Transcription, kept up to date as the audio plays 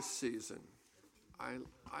season. I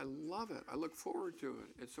love it. I look forward to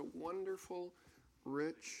it. It's a wonderful,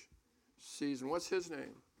 rich season. What's his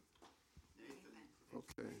name?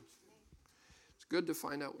 Okay. It's good to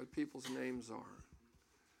find out what people's names are.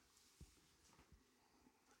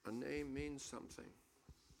 A name means something.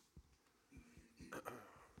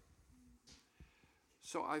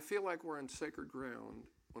 So I feel like we're on sacred ground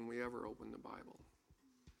when we ever open the Bible.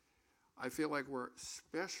 I feel like we're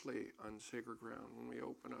especially on sacred ground when we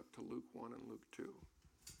open up to Luke 1 and Luke 2.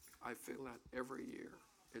 I feel that every year.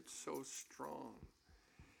 It's so strong.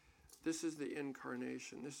 This is the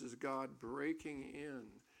incarnation. This is God breaking in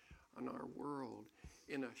on our world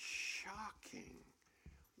in a shocking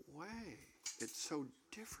way. It's so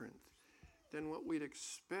different than what we'd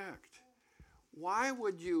expect. Why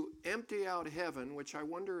would you empty out heaven, which I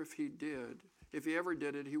wonder if he did. If he ever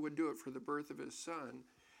did it, he would do it for the birth of his son.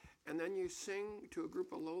 And then you sing to a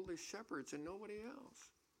group of lowly shepherds and nobody else.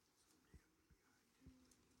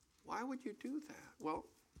 Why would you do that? Well,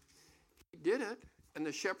 he did it, and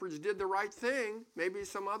the shepherds did the right thing. Maybe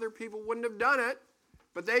some other people wouldn't have done it,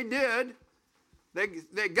 but they did.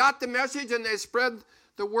 They got the message and they spread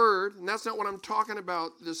the word, and that's not what I'm talking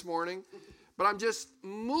about this morning. But I'm just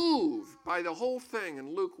moved by the whole thing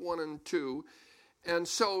in Luke 1 and 2. And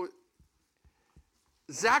so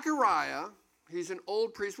Zechariah, he's an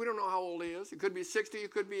old priest. We don't know how old he is. He could be 60, he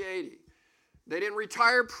could be 80. They didn't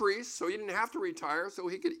retire priests, so he didn't have to retire, so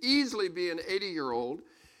he could easily be an 80-year-old.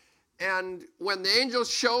 And when the angel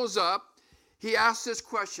shows up, he asks this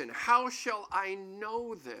question, how shall I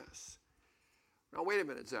know this? Now, wait a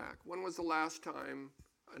minute, Zach. When was the last time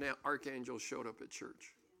an archangel showed up at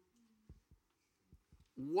church?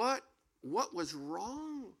 What was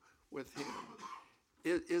wrong with him?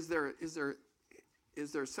 Is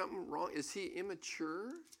there something wrong? Is he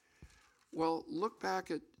immature? Well, look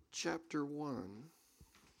back at chapter 1.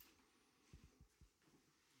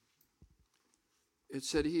 It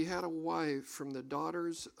said he had a wife from the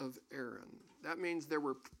daughters of Aaron. That means there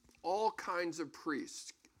were all kinds of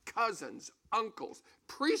priests, cousins, uncles,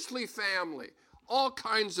 priestly family, all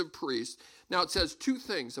kinds of priests. Now it says two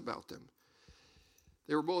things about them.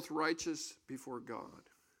 They were both righteous before God.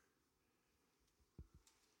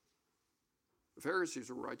 The Pharisees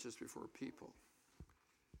were righteous before people.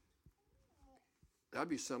 That'd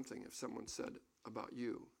be something if someone said about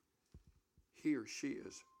you, he or she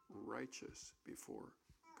is righteous before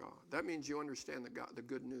God. That means you understand the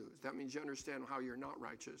good news. That means you understand how you're not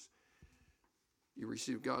righteous. You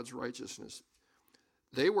receive God's righteousness.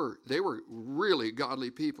 They were really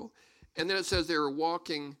godly people. And then it says they were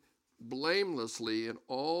walking blamelessly in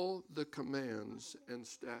all the commands and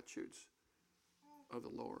statutes of the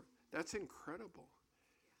Lord. That's incredible.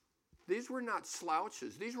 These were not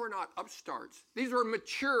slouches. These were not upstarts. These were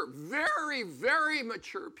mature, very, very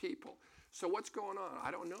mature people. So what's going on? I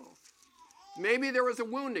don't know. Maybe there was a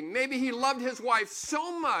wounding. Maybe he loved his wife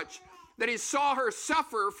so much that he saw her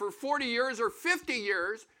suffer for 40 years or 50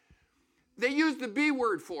 years. They used the B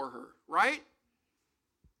word for her, right?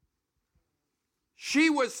 She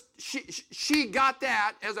got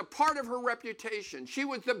that as a part of her reputation. She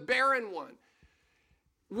was the barren one,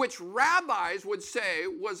 which rabbis would say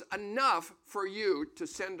was enough for you to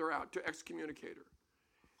send her out, to excommunicate her.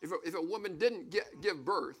 If a woman didn't give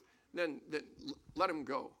birth, then let him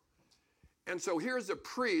go. And so here's a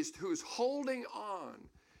priest who's holding on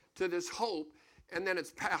to this hope, and then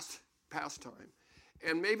it's past time.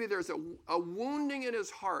 And maybe there's a wounding in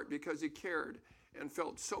his heart because he cared and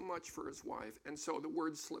felt so much for his wife. And so the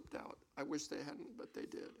word slipped out. I wish they hadn't, but they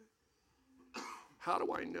did. How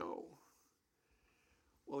do I know?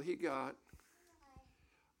 Well, he got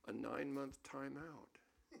a 9-month timeout.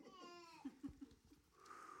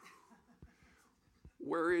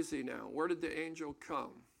 Where is he now? Where did the angel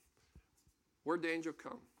come? Where did the angel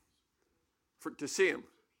come? To see him.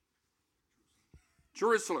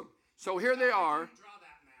 Jerusalem. So here they are. You didn't draw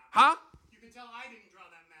that map. Huh? You can tell I didn't draw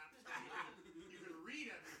that map. You can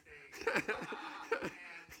read everything. And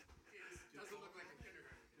it doesn't look like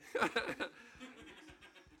a kindergarten.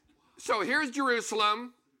 So here's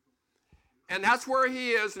Jerusalem. And that's where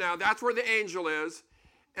he is now. That's where the angel is.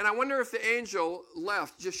 And I wonder if the angel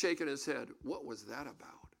left just shaking his head. What was that about?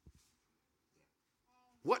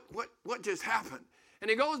 What just happened? And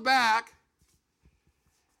he goes back.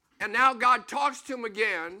 And now God talks to him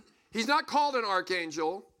again. He's not called an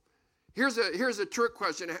archangel. Here's a trick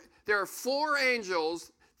question. There are 4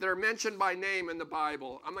 angels that are mentioned by name in the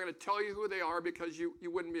Bible. I'm not going to tell you who they are because you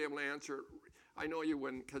wouldn't be able to answer it. I know you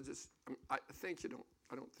wouldn't because I think you don't.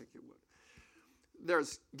 I don't think you would.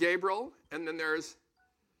 There's Gabriel, and then there's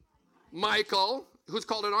Michael, who's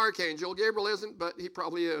called an archangel. Gabriel isn't, but he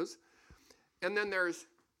probably is. And then there's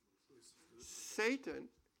Satan,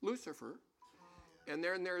 Lucifer. And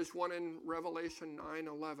then there's one in Revelation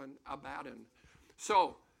 9:11, Abaddon.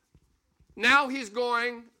 So now he's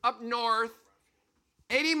going up north,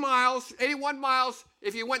 80 miles, 81 miles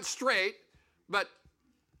if you went straight, but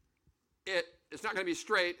it's not going to be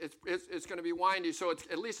straight. It's going to be windy. So it's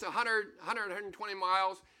at least 120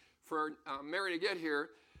 miles for Mary to get here.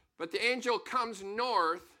 But the angel comes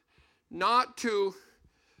north, not to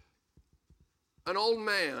an old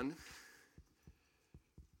man,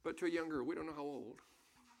 but to a young girl. We don't know how old.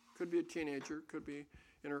 Could be a teenager, could be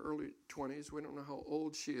in her early 20s. We don't know how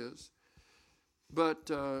old she is. But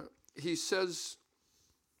he says,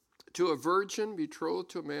 to a virgin betrothed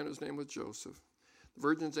to a man whose name was Joseph. The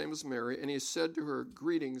virgin's name was Mary. And he said to her,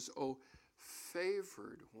 greetings, O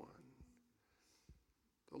favored one.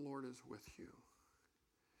 The Lord is with you.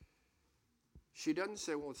 She doesn't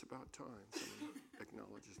say, well, it's about time someone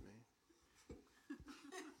acknowledges me.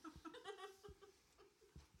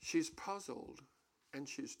 She's puzzled and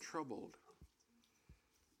she's troubled.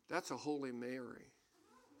 That's a Holy Mary.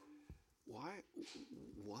 Why?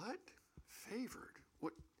 What? Favored?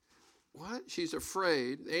 What? She's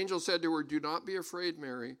afraid. The angel said to her, do not be afraid,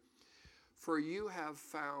 Mary, for you have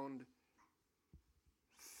found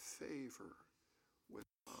favor with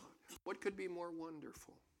God. What could be more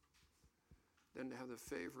wonderful than to have the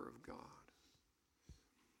favor of God?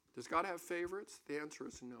 Does God have favorites? The answer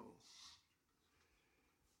is no.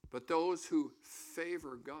 But those who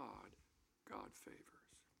favor God, God favors.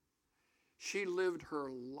 She lived her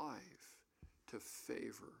life to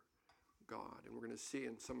favor God. And we're going to see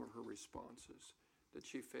in some of her responses that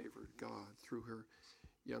she favored God through her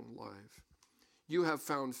young life. You have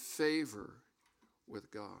found favor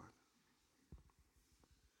with God.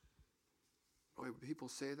 Boy, people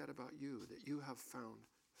say that about you, that you have found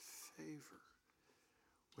favor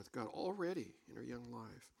with God already in her young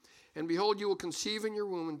life. And behold, you will conceive in your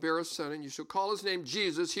womb and bear a son, and you shall call his name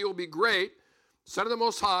Jesus. He will be great, Son of the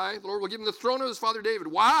Most High. The Lord will give him the throne of his father David.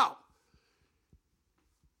 Wow!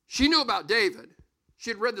 She knew about David. She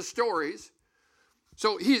had read the stories.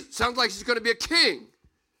 So he sounds like he's going to be a king.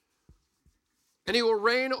 And he will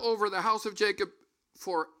reign over the house of Jacob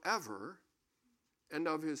forever, and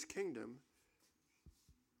of his kingdom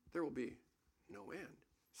there will be no end.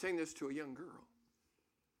 Saying this to a young girl.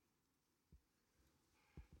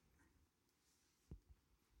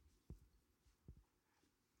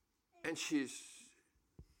 And she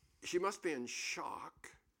must be in shock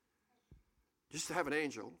just to have an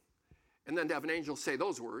angel, and then to have an angel say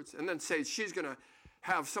those words, and then say she's going to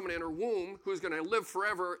have someone in her womb who's going to live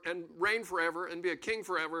forever and reign forever and be a king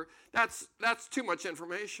forever. That's too much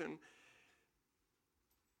information.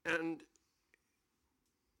 And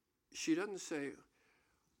she doesn't say,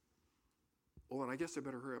 well, and I guess I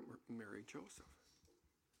better hurry up and marry Joseph.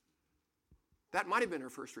 That might have been her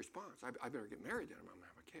first response. I better get married then. I'm going to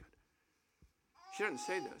have a kid. She doesn't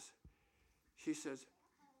say this. She says,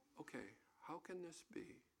 okay, how can this be?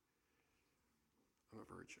 I'm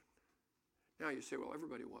a virgin. Now you say, well,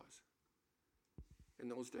 everybody was in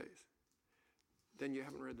those days. Then you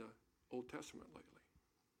haven't read the Old Testament lately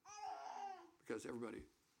because everybody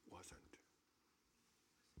wasn't.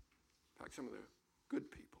 In fact, some of the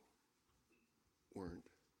good people weren't.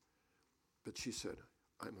 But she said,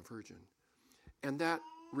 I'm a virgin. And that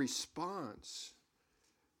response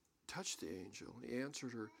touched the angel. He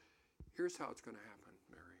answered her, here's how it's going to happen,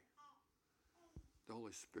 Mary. The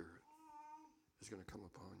Holy Spirit is going to come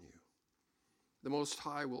upon you. The Most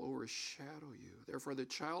High will overshadow you. Therefore, the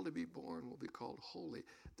child to be born will be called Holy,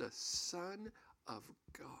 the Son of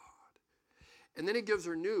God. And then he gives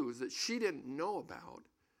her news that she didn't know about.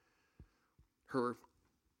 Her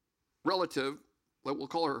relative, we'll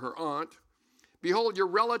call her her aunt. Behold, your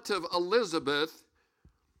relative Elizabeth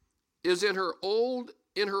is in her old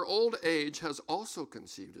age, has also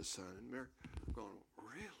conceived a son. And Mary going,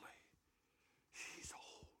 really? She's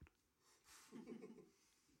old.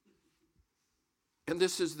 And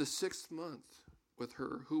this is the 6th month with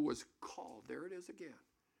her who was called. There it is again.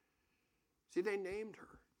 See, they named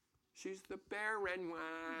her. She's the barren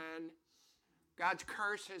one. God's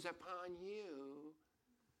curse is upon you.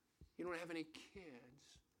 You don't have any kids.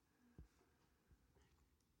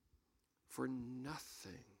 For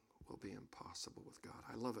nothing will be impossible with God.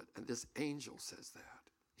 I love it. And this angel says that.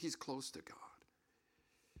 He's close to God.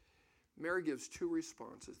 Mary gives 2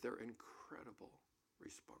 responses. They're incredible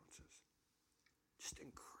responses. Just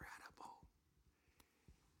incredible.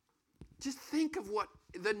 Just think of what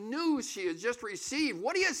the news she has just received.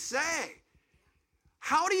 What do you say?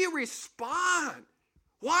 How do you respond?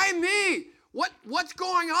 Why me? What's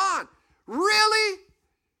going on? Really?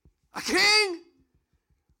 A king?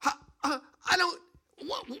 I don't.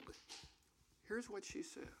 What? Here's what she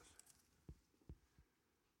says.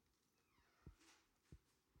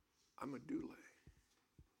 I'm a doule.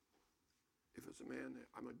 If it's a man,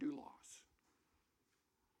 I'm a doulos.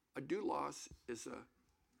 A doulos is a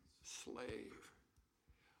slave.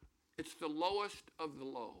 It's the lowest of the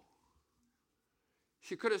low.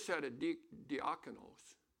 She could have said a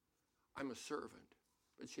diakonos. I'm a servant.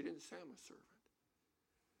 But she didn't say I'm a servant.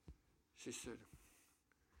 She said,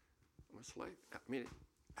 I'm a slave. I mean,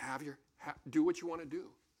 do what you want to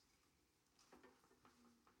do.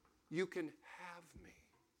 You can have me.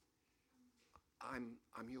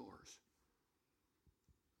 I'm yours.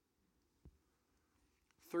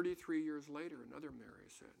 33 years later, another Mary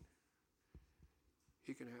said,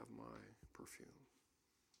 he can have my perfume.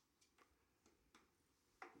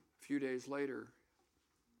 A few days later,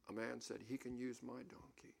 a man said, he can use my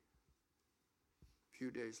donkey. A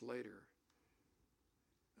few days later,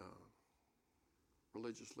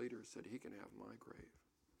 religious leaders said, he can have my grave.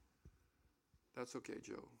 That's okay,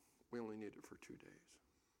 Joe. We only need it for 2 days.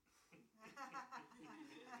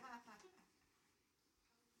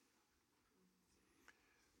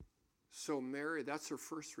 So Mary, that's her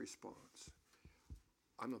first response.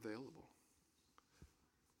 I'm available.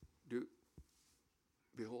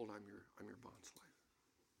 Behold, I'm your bondslave.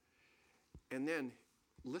 And then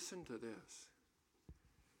listen to this.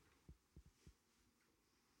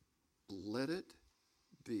 Let it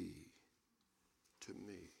be to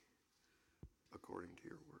me according to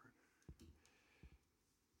your word.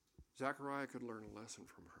 Zechariah could learn a lesson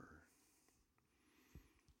from her.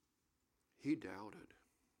 He doubted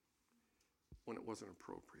when it wasn't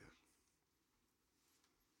appropriate.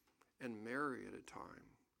 And Mary at a time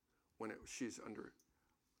when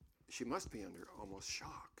she must be under almost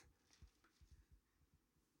shock.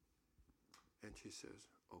 And she says,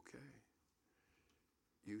 okay,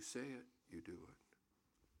 you say it, you do it.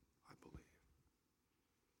 I believe.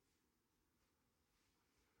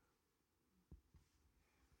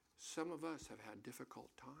 Some of us have had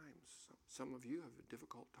difficult times. Some of you have had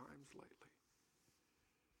difficult times lately.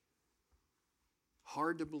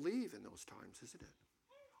 Hard to believe in those times, isn't it?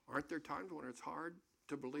 Aren't there times when it's hard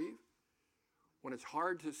to believe? When it's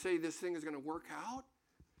hard to say this thing is going to work out?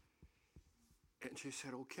 And she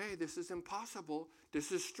said, okay, this is impossible.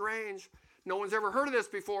 This is strange. No one's ever heard of this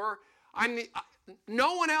before.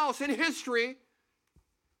 No one else in history.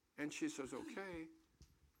 And she says, okay.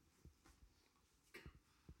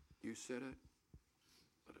 You said it.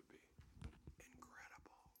 Let it be.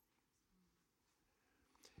 Incredible.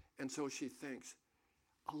 And so she thinks,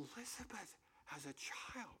 Elizabeth has a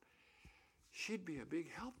child. She'd be a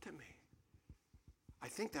big help to me. I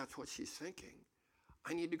think that's what she's thinking.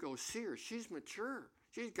 I need to go see her. She's mature.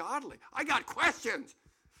 She's godly. I got questions.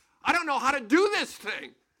 I don't know how to do this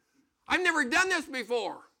thing. I've never done this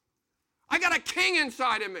before. I got a king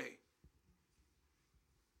inside of me.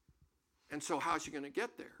 And so how's she going to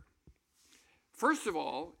get there? First of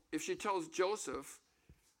all, if she tells Joseph,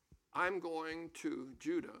 I'm going to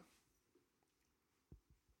Judah,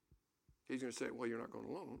 he's going to say, well, you're not going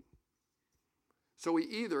alone. So he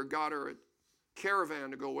either got her a caravan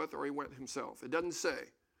to go with or he went himself. It doesn't say.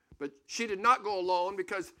 But she did not go alone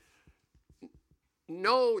because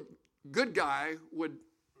no good guy would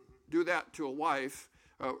do that to a wife,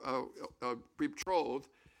 a betrothed,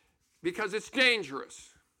 because it's dangerous.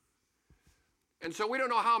 And so we don't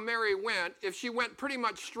know how Mary went. If she went pretty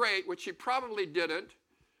much straight, which she probably didn't,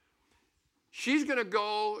 she's going to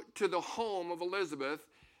go to the home of Elizabeth.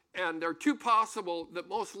 And there are two possible, the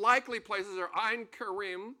most likely places are Ein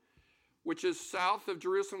Karim, which is south of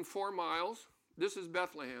Jerusalem 4 miles. This is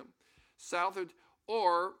Bethlehem. South of,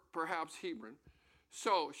 or perhaps Hebron.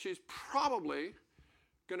 So she's probably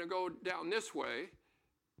going to go down this way.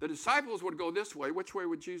 The disciples would go this way. Which way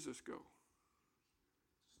would Jesus go?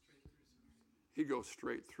 He goes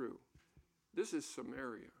straight through. This is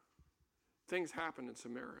Samaria. Things happen in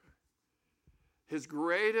Samaria. His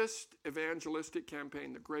greatest evangelistic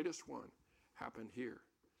campaign, the greatest one, happened here,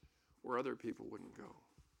 where other people wouldn't go.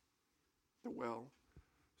 The well,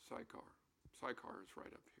 Sychar. Sychar is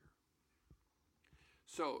right up here.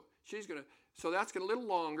 So that's going a little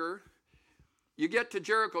longer. You get to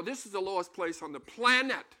Jericho. This is the lowest place on the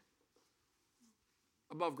planet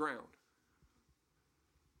above ground.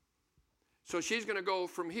 So she's going to go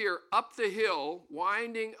from here up the hill,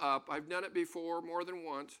 winding up. I've done it before more than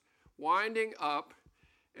once. Winding up,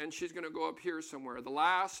 and she's going to go up here somewhere. The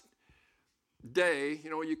last day,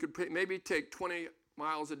 you could maybe take 20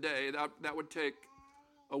 miles a day. That would take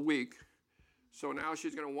a week. So now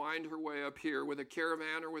she's going to wind her way up here with a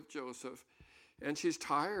caravan or with Joseph. And she's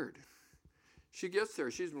tired. She gets there.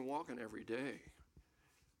 She's been walking every day.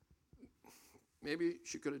 Maybe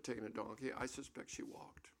she could have taken a donkey. I suspect she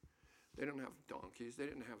walked. They didn't have donkeys. They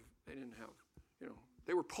didn't have,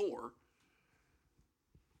 they were poor.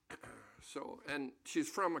 So, and she's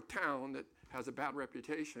from a town that has a bad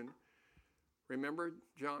reputation. Remember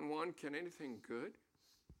John 1, can anything good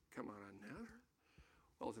come out of Nazareth?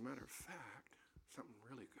 Well, as a matter of fact, something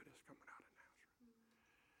really good is coming out of Nazareth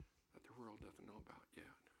that the world doesn't know about yet.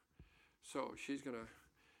 So she's going to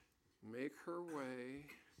make her way,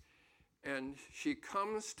 and she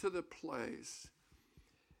comes to the place,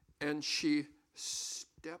 and she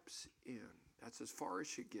steps in. That's as far as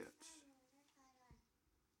she gets.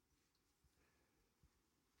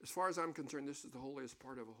 As far as I'm concerned, this is the holiest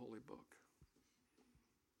part of a holy book.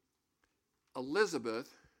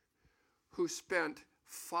 Elizabeth, who spent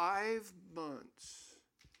 5 months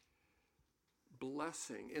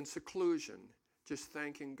blessing in seclusion, just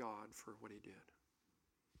thanking God for what he did.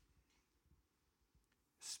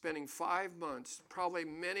 Spending 5 months, probably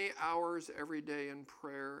many hours every day in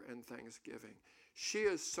prayer and thanksgiving. She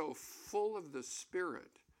is so full of the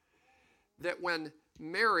Spirit that when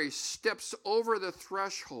Mary steps over the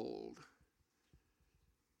threshold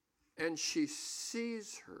and she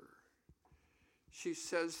sees her, she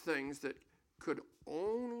says things that could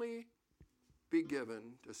only be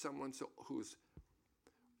given to someone who's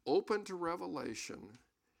open to revelation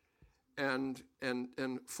and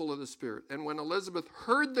full of the Spirit. And when Elizabeth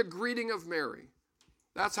heard the greeting of Mary,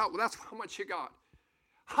 that's how much she got.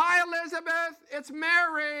 Hi, Elizabeth, it's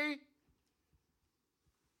Mary.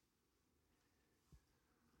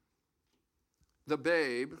 The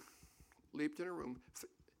babe leaped in her womb.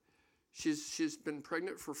 She's been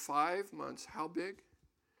pregnant for 5 months. How big?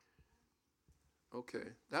 Okay,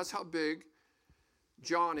 that's how big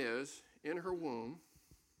John is in her womb.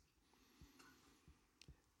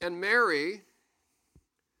 And Mary,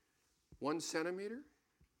 1 centimeter.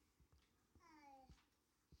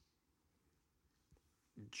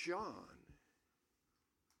 John,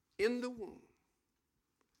 in the womb,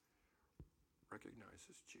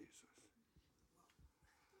 recognizes Jesus.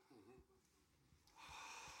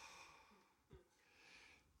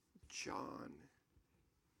 John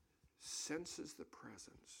senses the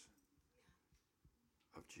presence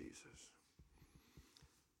of Jesus.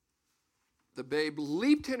 The babe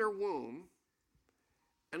leaped in her womb,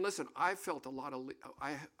 and listen, I felt a lot of.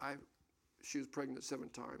 She was pregnant 7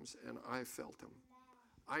 times, and I felt them.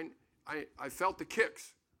 I felt the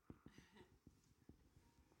kicks,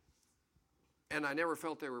 and I never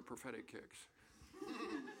felt they were prophetic kicks.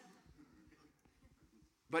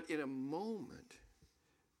 But in a moment,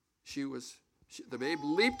 the babe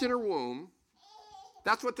leaped in her womb.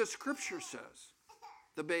 That's what the scripture says.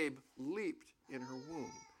 The babe leaped in her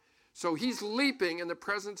womb. So he's leaping in the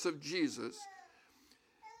presence of Jesus.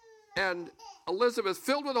 And Elizabeth,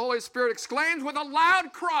 filled with the Holy Spirit, exclaims with a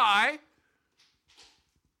loud cry,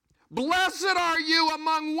 "Blessed are you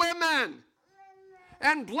among women,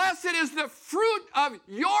 and blessed is the fruit of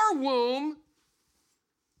your womb.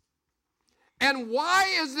 And why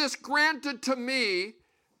is this granted to me,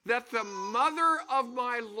 that the mother of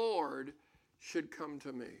my Lord should come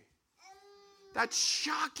to me?" That's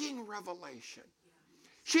shocking revelation.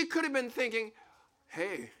 She could have been thinking,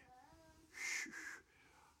 hey,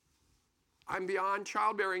 I'm beyond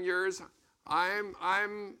childbearing years. I'm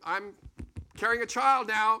carrying a child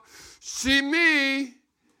now. See me.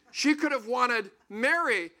 She could have wanted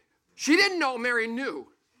Mary. She didn't know Mary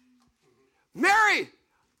knew. Mary,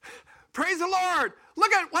 praise the Lord.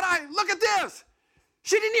 Look at this.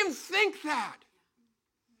 She didn't even think that.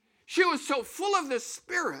 She was so full of the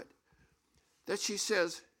Spirit that she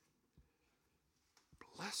says,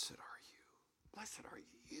 "Blessed are you. Blessed are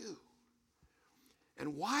you."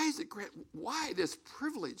 And why this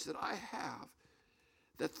privilege that I have,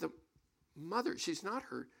 that the mother, she's not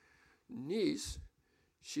her niece,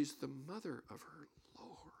 she's the mother of her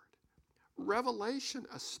Lord. Revelation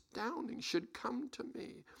astounding should come to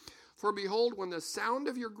me. For behold, when the sound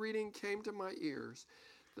of your greeting came to my ears,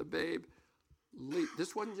 the babe leaped.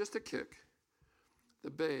 This wasn't just a kick. The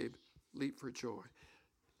babe leaped for joy.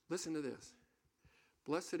 Listen to this.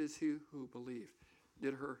 Blessed is he who believed.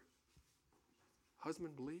 Did her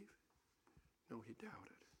husband believe? No, he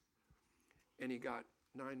doubted. And he got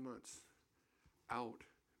 9 months out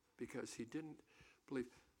because he didn't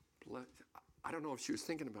believe. I don't know if she was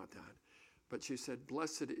thinking about that, but she said,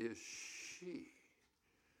 "Blessed is she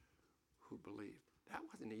who believed." That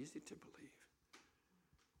wasn't easy to believe.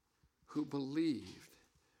 Who believed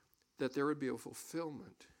that there would be a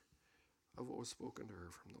fulfillment of what was spoken to her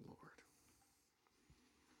from the Lord.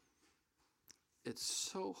 It's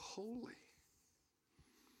so holy.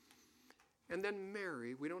 And then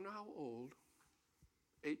Mary, we don't know how old,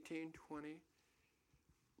 18, 20,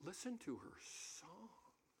 listen to her song.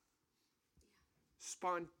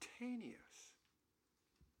 Spontaneous.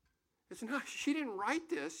 It's not, she didn't write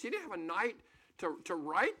this. She didn't have a night to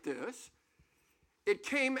write this. It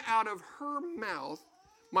came out of her mouth,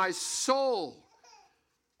 my soul.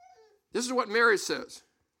 This is what Mary says.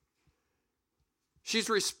 She's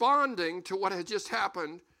responding to what had just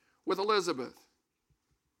happened with Elizabeth.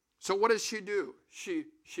 So what does she do? She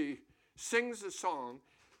sings a song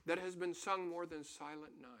that has been sung more than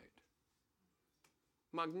Silent Night.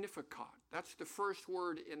 Magnificat. That's the first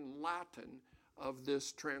word in Latin of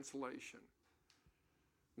this translation.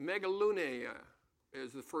 Megaluneia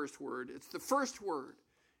is the first word. It's the first word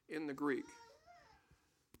in the Greek.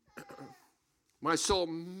 My soul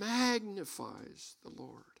magnifies the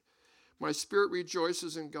Lord. My spirit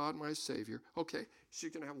rejoices in God my Savior. Okay,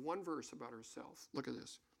 she's going to have one verse about herself. Look at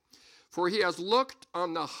this. For he has looked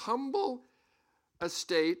on the humble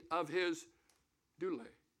estate of his doule.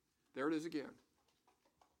 There it is again.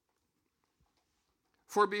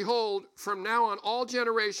 For behold, from now on all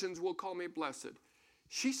generations will call me blessed.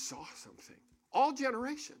 She saw something. All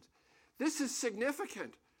generations. This is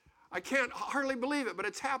significant. I can't hardly believe it, but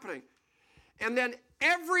it's happening. And then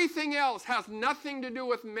everything else has nothing to do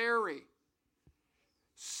with Mary.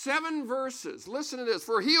 7 verses. Listen to this.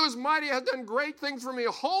 For he who is mighty has done great things for me.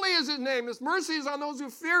 Holy is his name. His mercy is on those who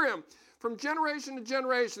fear him. From generation to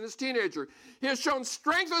generation, this teenager. He has shown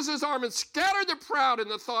strength with his arm and scattered the proud in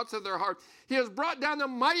the thoughts of their heart. He has brought down the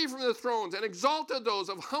mighty from the thrones and exalted those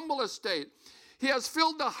of humble estate. He has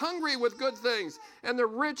filled the hungry with good things, and the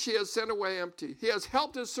rich he has sent away empty. He has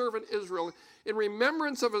helped his servant Israel in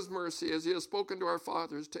remembrance of his mercy, as he has spoken to our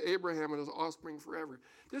fathers, to Abraham and his offspring forever.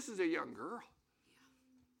 This is a young girl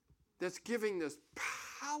that's giving this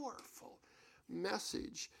powerful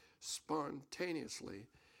message spontaneously,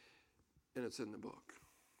 and it's in the book.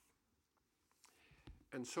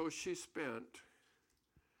 And so she spent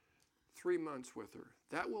 3 months with her.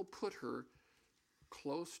 That will put her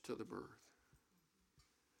close to the birth.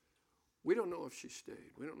 We don't know if she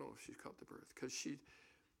stayed. We don't know if she caught the birth, because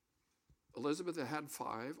Elizabeth had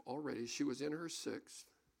 5 already. She was in her 6th.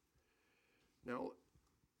 Now,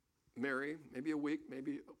 Mary, maybe a week,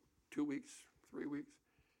 maybe 2 weeks, 3 weeks.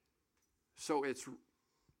 So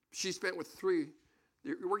she spent with 3.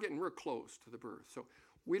 We're getting real close to the birth. So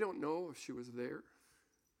we don't know if she was there.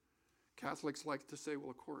 Catholics like to say,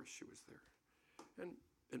 well, of course she was there. And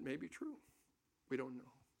it may be true. We don't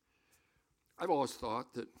know. I've always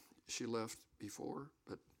thought that she left before,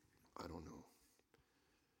 but I don't know.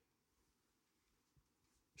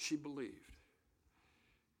 She believed.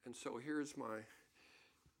 And so here's my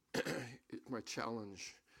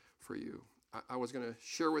challenge for you. I was going to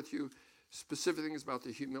share with you specific things about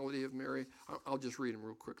the humility of Mary. I'll just read them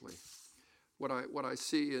real quickly. What I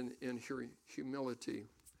see in her humility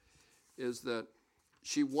is that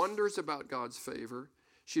she wonders about God's favor.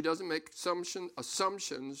 She doesn't make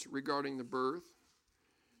assumptions regarding the birth.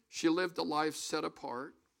 She lived a life set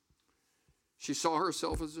apart. She saw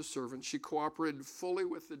herself as a servant. She cooperated fully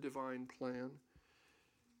with the divine plan.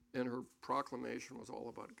 And her proclamation was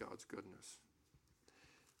all about God's goodness.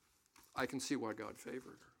 I can see why God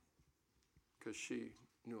favored her, because she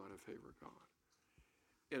knew how to favor God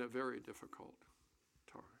in a very difficult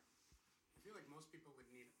time. I feel like most people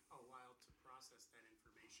would need a while to process that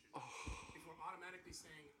information before automatically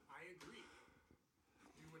saying, I agree.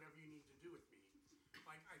 Do whatever you need to do with me.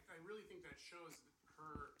 Like, I really think that shows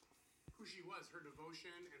who she was, her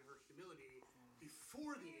devotion and her humility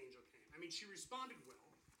before the angel came. I mean, she responded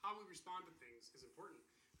well. How we respond to things is important.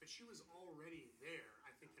 But she was already there, I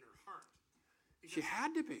think, in her heart. Because she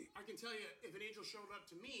had to be. I can tell you, if an angel showed up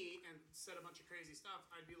to me and said a bunch of crazy stuff,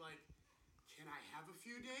 I'd be like, can I have a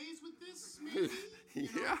few days with this, maybe?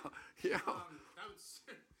 Yeah.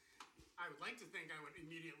 I would like to think I would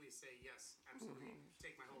immediately say, yes, absolutely,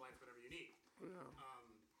 take my whole life, whatever you need.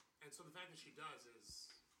 Yeah. And so the fact that she does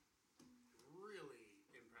is really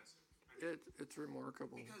impressive. I mean, It's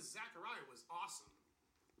remarkable. because Zechariah was awesome,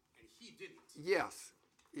 and he didn't. Yes.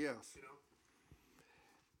 You know?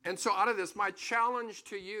 And so out of this, my challenge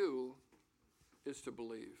to you is to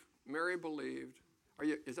believe. Mary believed.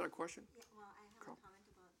 Is that a question? Yeah, well, I have a comment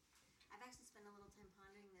about, I've actually spent a little time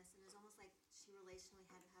pondering this, and it's almost like she relationally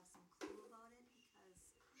had to have some clue about it, because,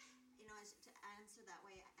 to answer that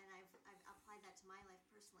way, and I've applied that to my life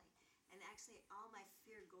personally, and actually all my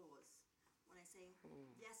fear goes when I say,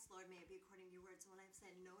 yes, Lord, may it be according to your word. So when I've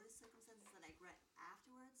said no to circumstances that I regret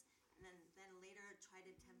afterwards, and then tried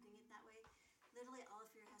attempting it that way. Literally, all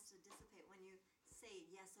fear has to dissipate when you say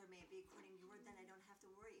yes, or may it be according to your word. Then I don't have to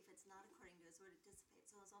worry if it's not according to his word. It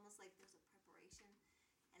dissipates. So it's almost like there's a preparation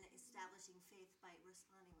and establishing faith by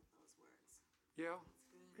responding with those words. Yeah,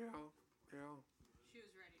 That's good. yeah. She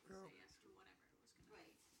was ready to say yes to whatever it was going to be.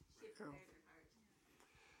 Right. She prepared her heart.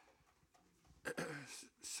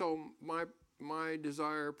 So my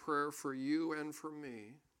desire, prayer for you and for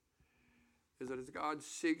me is that as God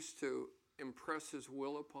seeks to impress his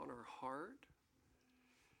will upon our heart,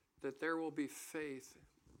 that there will be faith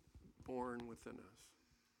born within us.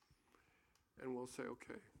 And we'll say,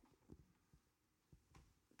 okay,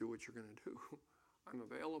 do what you're going to do. I'm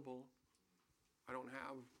available. I don't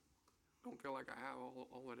feel like I have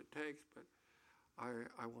all that it takes, but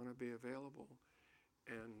I want to be available.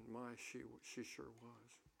 And she sure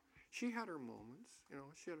was. She had her moments,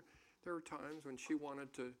 there were times when she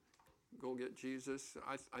wanted to go get Jesus.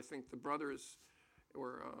 I think the brothers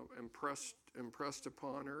were impressed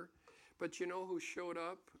upon her. But you know who showed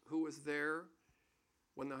up, who was there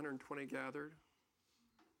when the 120 gathered?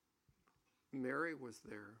 Mary was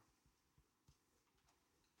there.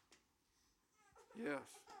 Yes.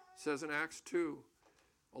 It says in Acts 2,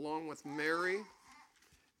 along with Mary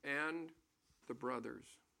and the brothers.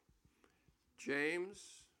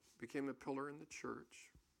 James became a pillar in the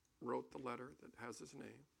church, wrote the letter that has his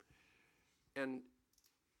name. And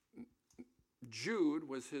Jude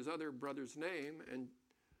was his other brother's name, and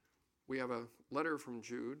we have a letter from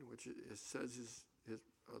Jude, which says his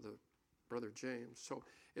the brother James. So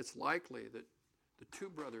it's likely that the two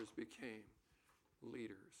brothers became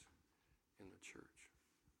leaders in the church.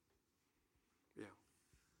 Yeah.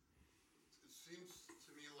 It seems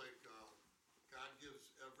to me like God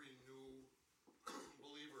gives every new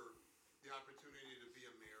believer the opportunity to be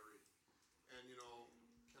a Mary. And,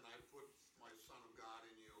 can I put my son of God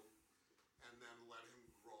in you and then let him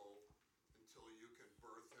grow until you can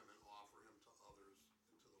birth him and offer him to others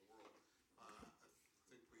into the world? I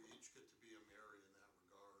think we each get to be a Mary in that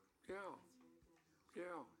regard. Yeah.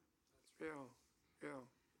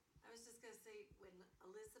 I was just going to say, when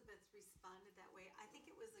Elizabeth responded that way, I think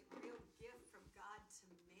it was a real gift from God to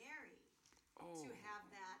Mary to have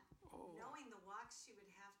that, knowing the walk she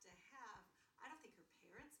would have to have. I don't think her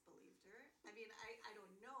parents believed her. I mean, I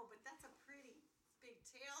don't know, but that's a pretty big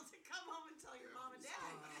tale to come home and tell your mom and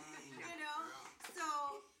dad,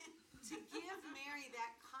 So to give Mary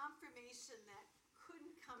that confirmation that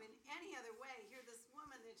couldn't come in any other way, here this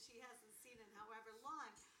woman that she hasn't seen in however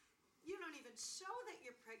long, you don't even show that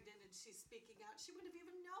you're pregnant and she's speaking out. She wouldn't have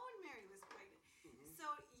even known Mary was pregnant. Mm-hmm. So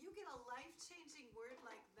you get a life-changing word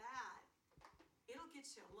like that, it'll get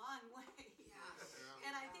you a long way. Yeah.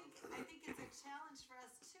 And I think it's a challenge for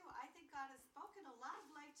us too. I think God has spoken a lot of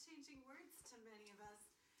life-changing words to many of us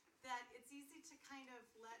that it's easy to kind of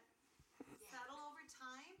let settle over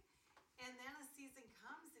time, and then a season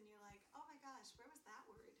comes and you're like, oh my gosh, where was that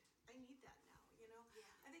word? I need that now.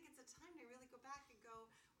 I think it's a time to really go back and go,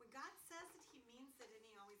 when God says it, he means it, and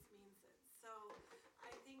he always means it. So I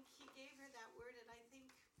think he gave her that word, and I think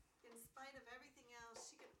in spite of everything else,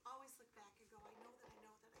 she could always look back and go, I know that I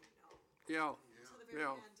know that I know. Yeah. Until the very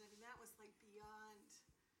end. I mean, that was like beyond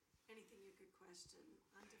anything you could question.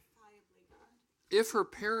 Undefiably God. If her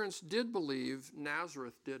parents did believe,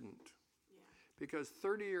 Nazareth didn't. Yeah. Because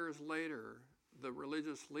 30 years later, the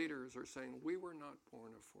religious leaders are saying, we were not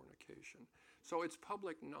born of fornication. So it's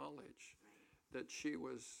public knowledge that she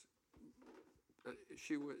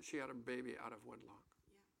had a baby out of wedlock.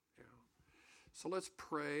 Yeah. So let's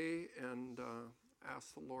pray and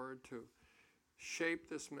ask the Lord to shape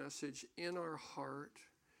this message in our heart,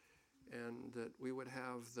 and that we would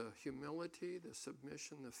have the humility, the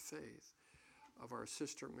submission, the faith of our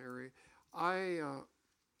sister Mary.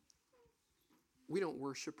 We don't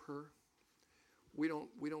worship her. We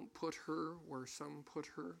don't put her where some put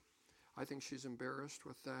her. I think she's embarrassed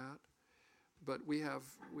with that. But we have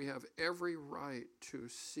every right to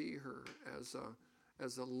see her as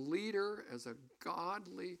a leader, as a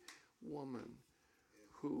godly woman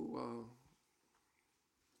who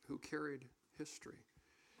carried history.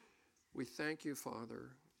 We thank you,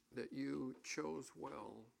 Father, that you chose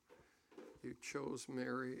well. You chose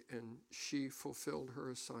Mary, and she fulfilled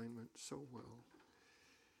her assignment so well.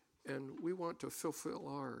 And we want to fulfill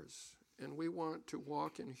ours. And we want to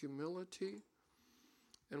walk in humility.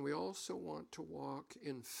 And we also want to walk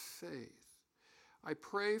in faith. I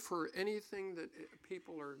pray for anything that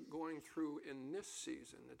people are going through in this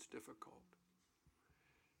season that's difficult.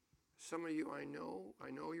 Some of you I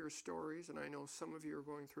know your stories, and I know some of you are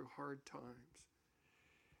going through hard times.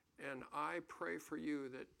 And I pray for you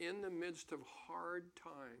that in the midst of hard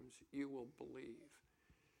times, you will believe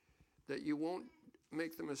that you won't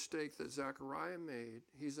make the mistake that Zechariah made.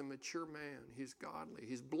 He's a mature man. He's godly.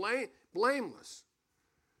 He's blameless.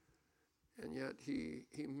 And yet he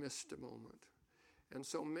missed a moment. And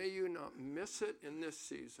so may you not miss it in this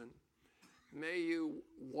season. May you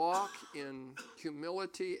walk in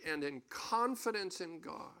humility and in confidence in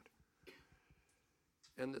God.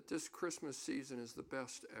 And that this Christmas season is the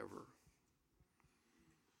best ever.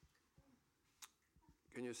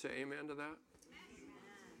 Can you say amen to that?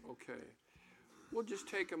 Okay. We'll just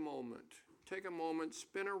take a moment. Take a moment,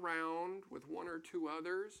 spin around with one or two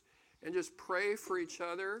others, and just pray for each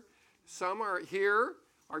other. Some are here,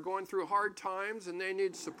 are going through hard times, and they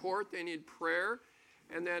need support, they need prayer.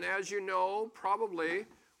 And then, as you know, probably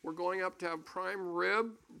we're going up to have prime rib.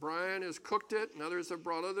 Brian has cooked it, and others have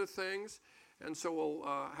brought other things. And so we'll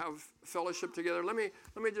have fellowship together. Let me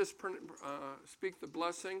just speak the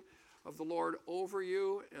blessing of the Lord over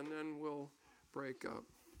you, and then we'll break up.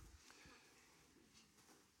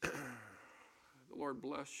 The Lord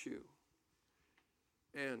bless you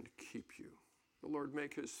and keep you. The Lord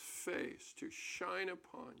make his face to shine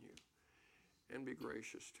upon you and be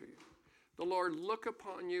gracious to you. The Lord look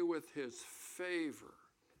upon you with his favor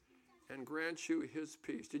and grant you his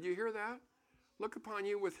peace. Did you hear that? Look upon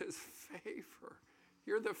you with his favor.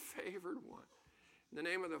 You're the favored one. In the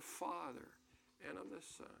name of the Father, and of the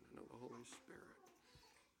Son, and of the Holy Spirit.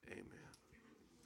 Amen.